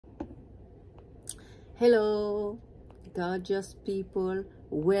Hello gorgeous people,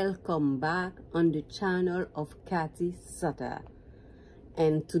 welcome back on the channel of kathysauther.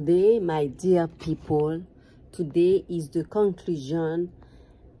 And today, my dear people, today is the conclusion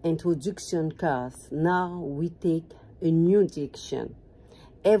introduction course. Now we take a new direction.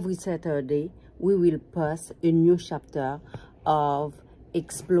 Every Saturday we will post a new chapter of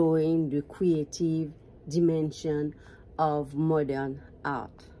exploring the creative dimension of modern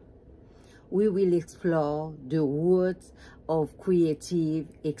art. We will explore the roots of creative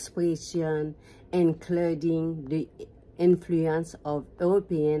expression, including the influence of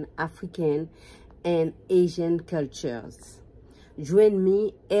European, African, and Asian cultures. Join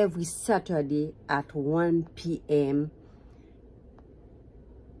me every Saturday at 1 p.m.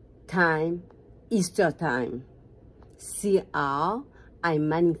 time, Easter time. See how I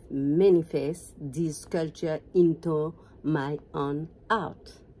manifest this culture into my own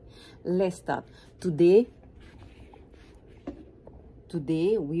art. Let's start. Today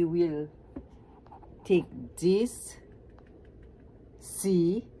we will take this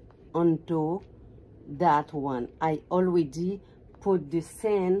sea onto that one. I already put the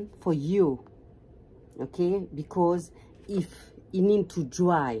sand for you, okay, because if it need to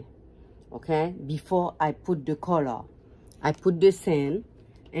dry, okay, before I put the color. I put the sand,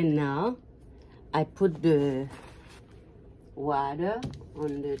 and now I put the water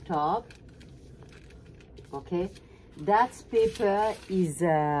on the top. Okay, that paper is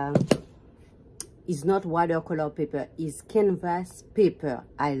not watercolor paper, is canvas paper.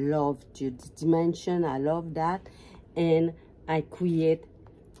 I love the dimension, I love that, and I create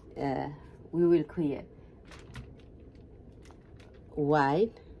we will create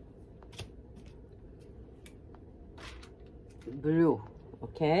white, blue.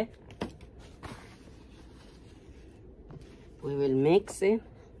 Okay, we will mix it,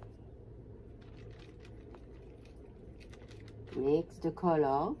 mix the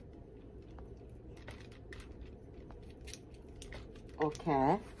color.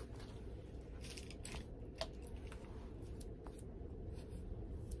 Okay,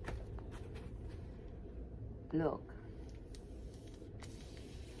 look,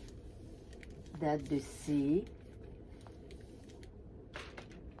 that's the sea.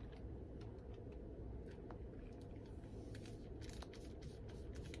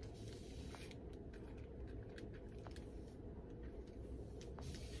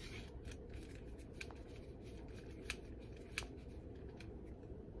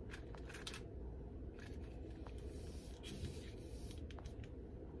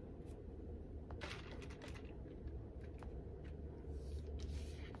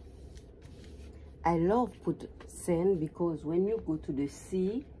 I love put sand because when you go to the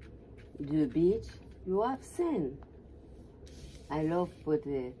sea, the beach, you have sand. I love put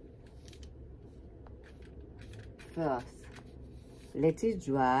it first. Let it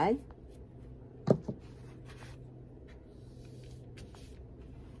dry.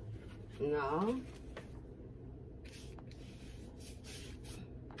 Now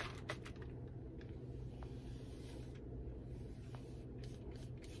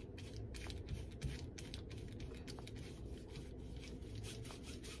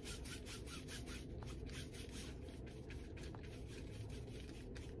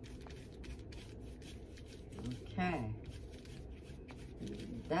okay,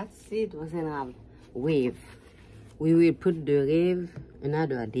 that seed wasn't a wave. We will put the wave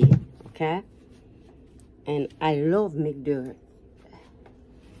another day, okay? And I love make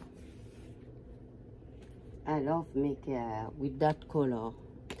with that color.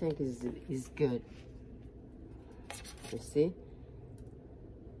 I think is good. You see,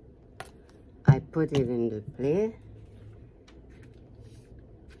 I put it in the plate.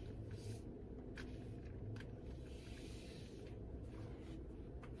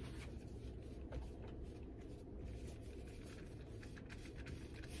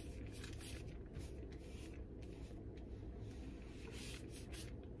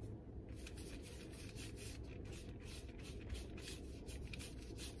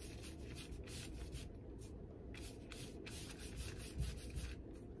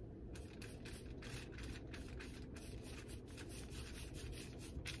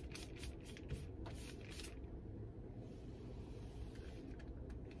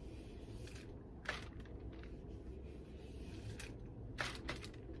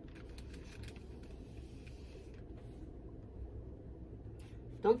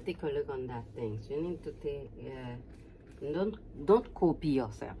 Don't take a look on that thing. You need to take, don't copy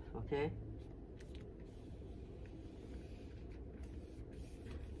yourself, okay?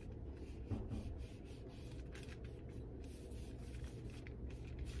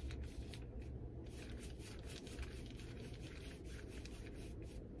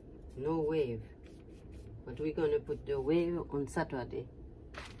 no wave. But we're gonna put the wave on Saturday.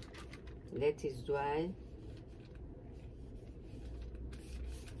 Let it dry.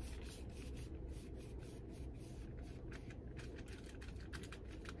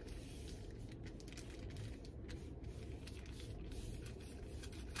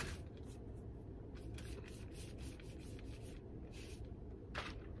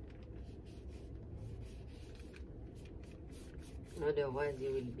 Otherwise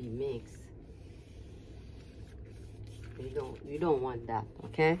it will be mixed. You don't want that,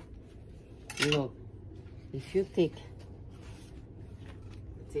 okay? Look, if you take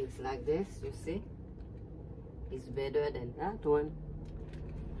things like this, you see, it's better than that one.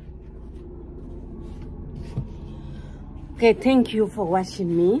 Okay, thank you for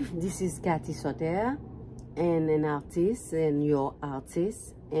watching me. This is kathysauther, and an artist, and your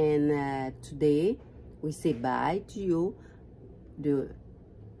artist. And today we say bye to you.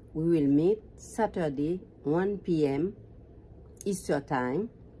 We will meet Saturday 1 p.m. Easter time.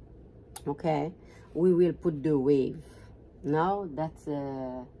 Okay, we will put the wave. Now that's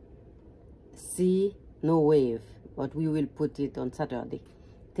sea, no wave, but we will put it on Saturday.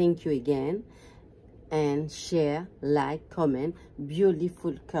 Thank you again, and share, like, comment.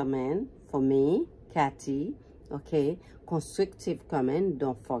 Beautiful comment for me, Kathy. Okay, constructive comment,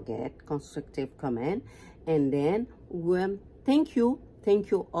 don't forget constructive comment. And then thank you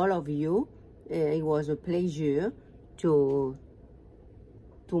all of you. It was a pleasure to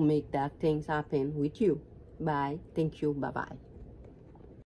make that things happen with you. Bye. Thank you. Bye bye.